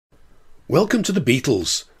Welcome to the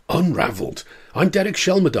Beatles, Unravelled. I'm Derek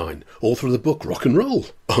Shelmerdine, author of the book Rock and Roll,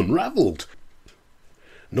 Unravelled.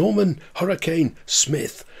 Norman Hurricane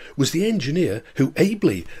Smith was the engineer who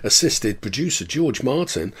ably assisted producer George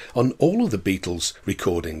Martin on all of the Beatles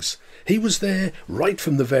recordings. He was there right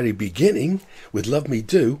from the very beginning with Love Me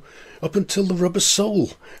Do up until the Rubber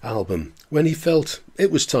Soul album, when he felt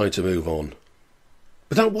it was time to move on.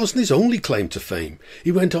 But that wasn't his only claim to fame.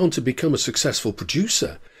 He went on to become a successful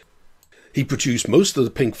producer. He produced most of the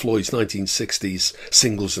Pink Floyd's 1960s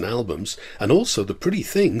singles and albums, and also the Pretty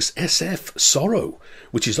Things SF Sorrow,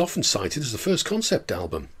 which is often cited as the first concept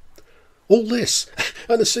album. All this,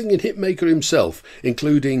 and a singing hitmaker himself,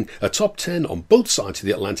 including a top 10 on both sides of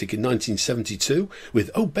the Atlantic in 1972 with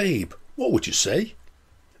Oh Babe, What Would You Say?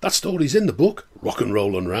 That story's in the book, Rock and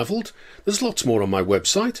Roll Unravelled. There's lots more on my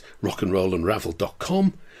website,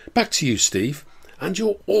 rockandrollunravelled.com. Back to you, Steve, and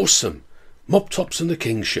your awesome Mop Tops and the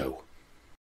King show.